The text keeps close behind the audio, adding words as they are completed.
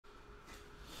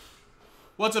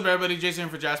What's up, everybody? Jason here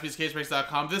for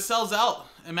JaspysCaseBreaks.com. This sells out.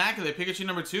 Immaculate Pikachu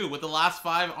number 2 with the last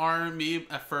 5 RNB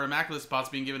for Immaculate spots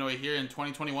being given away here in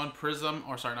 2021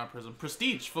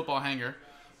 Prestige Football Hanger.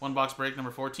 1 box break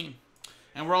number 14.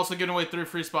 And we're also giving away 3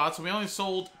 free spots. So we only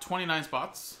sold 29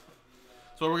 spots.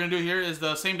 So what we're going to do here is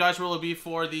the same dice roll will be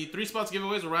for the 3 spots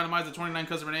giveaways. We'll randomize the 29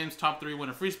 customer names. Top 3 win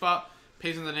a free spot.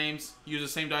 Paste in the names. Use the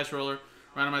same dice roller.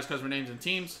 Randomize customer names and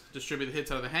teams. Distribute the hits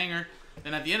out of the hanger.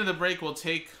 Then at the end of the break, we'll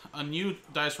take a new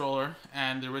dice roller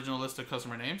and the original list of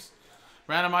customer names.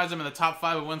 Randomize them in the top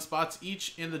 5 of 1 spots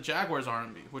each in the Jaguars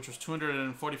RNB, which was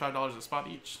 $245 a spot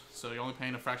each. So you're only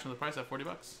paying a fraction of the price at $40.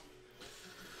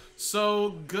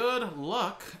 So good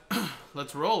luck.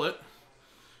 Let's roll it.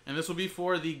 And this will be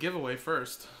for the giveaway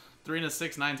first. 3 and a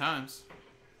 6, 9 times.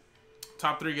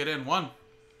 Top 3 get in. 1,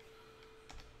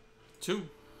 2,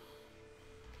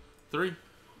 3,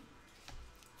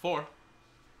 4,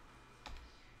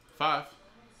 5,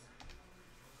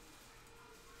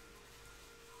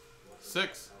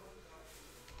 6,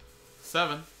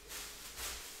 7,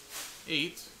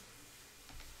 8,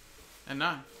 and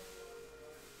 9.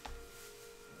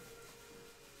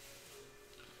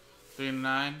 3 and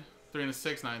 9, 3 and a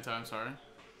 6, 9 times, sorry.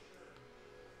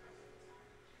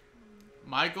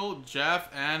 Michael, Jeff,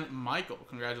 and Michael.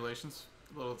 Congratulations.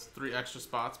 A little 3 extra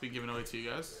spots be given away to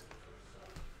you guys.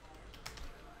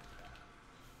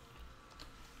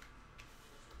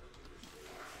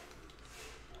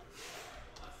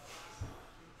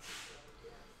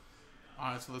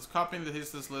 Alright, so let's copy and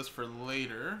paste this list for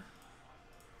later.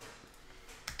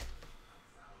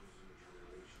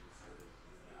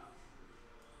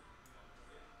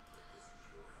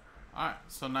 Alright,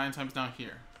 so 9 times down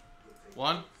here.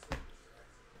 1,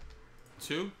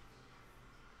 2,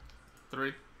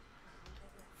 3,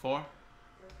 4,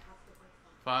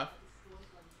 5,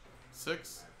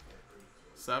 6,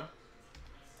 7,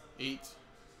 8,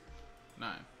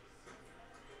 9.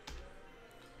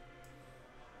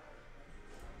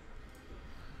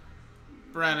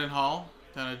 Brandon Hall,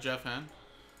 down at Jeff Hen.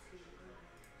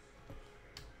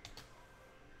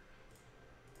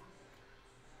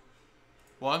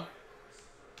 One,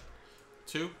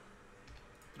 2,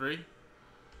 3,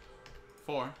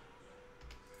 4,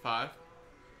 5,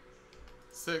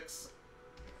 6,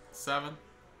 7,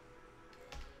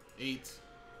 8,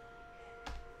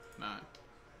 9.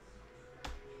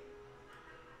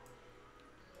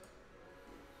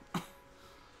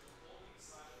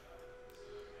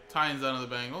 Titans down to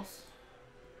the Bengals.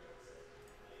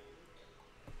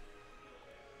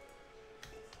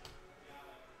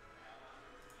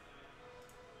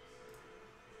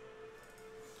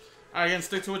 Alright, again,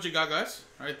 stick to what you got, guys.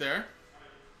 Right there.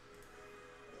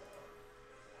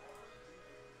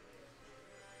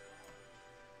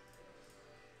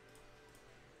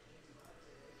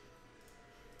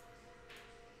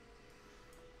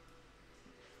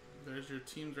 There's your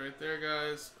teams right there,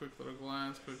 guys. Quick little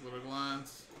glance, quick little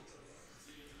glance.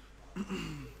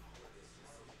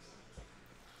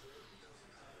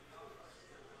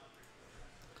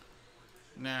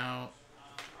 Now,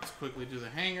 let's quickly do the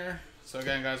hanger. So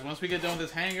again, guys, once we get done with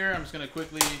this hanger, I'm just going to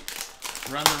quickly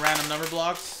run the random number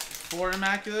blocks for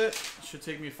Immaculate. It should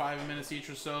take me 5 minutes each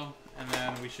or so, and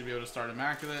then we should be able to start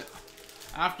Immaculate.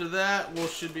 After that, we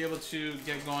should be able to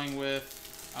get going with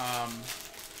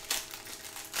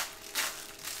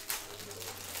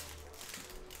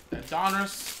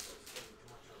Donruss.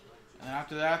 And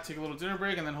after that, take a little dinner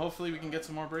break, and then hopefully we can get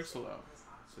some more breaks sold out.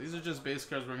 So these are just base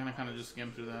cards. We're going to kind of just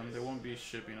skim through them. They won't be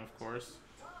shipping, of course.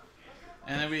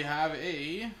 And then we have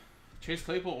a Chase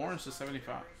Claypool orange to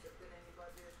 75.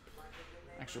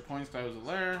 Extra points, Clyde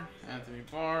Zeller, Anthony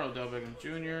Barr, Odell Beckham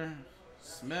Jr.,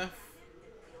 Smith.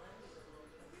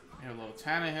 We have a little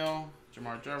Tannehill,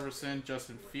 Jamar Jefferson,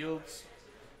 Justin Fields,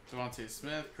 Devontae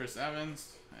Smith, Chris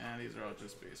Evans, and these are all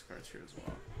just base cards here as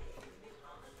well.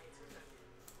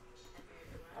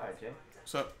 All right, Jay.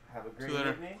 What's up? Have a great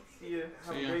evening. See you.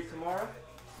 Have a great tomorrow.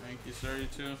 Thank you, sir. You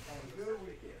too. Have a good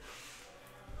weekend.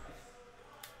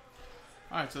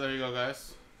 All right, so there you go,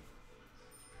 guys.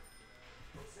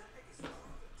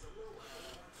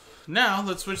 Now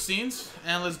let's switch scenes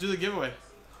and let's do the giveaway.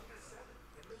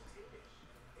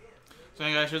 So,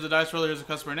 hey guys, here's the dice roller. Here's the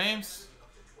customer names.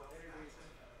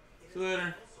 See you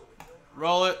later.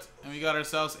 Roll it, and we got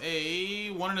ourselves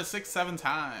a 1 and a 6, 7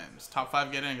 times. Top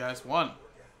 5 get in, guys. 1,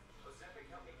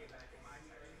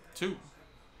 2,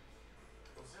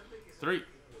 3,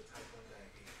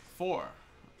 4,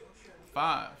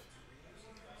 5,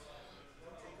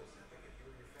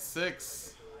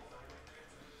 6,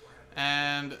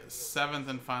 and 7th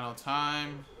and final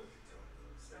time.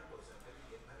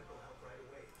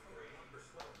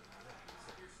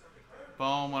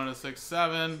 Boom, 1 to 6,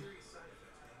 7.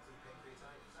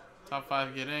 Top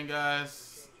 5 get in,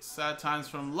 guys. Sad times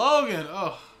from Logan.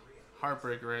 Oh,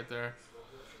 heartbreaker right there.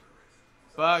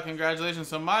 But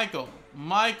congratulations to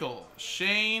Michael,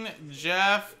 Shane,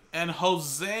 Jeff, and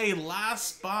Jose.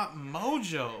 Last spot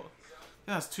mojo.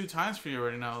 Yeah, that's 2 times for you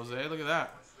already now, Jose. Look at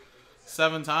that.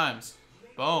 7 times.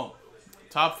 Boom.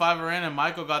 Top 5 are in, and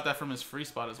Michael got that from his free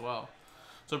spot as well.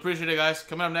 So appreciate it, guys.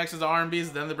 Coming up next is the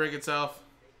RNBs, then the break itself.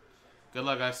 Good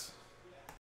luck, guys.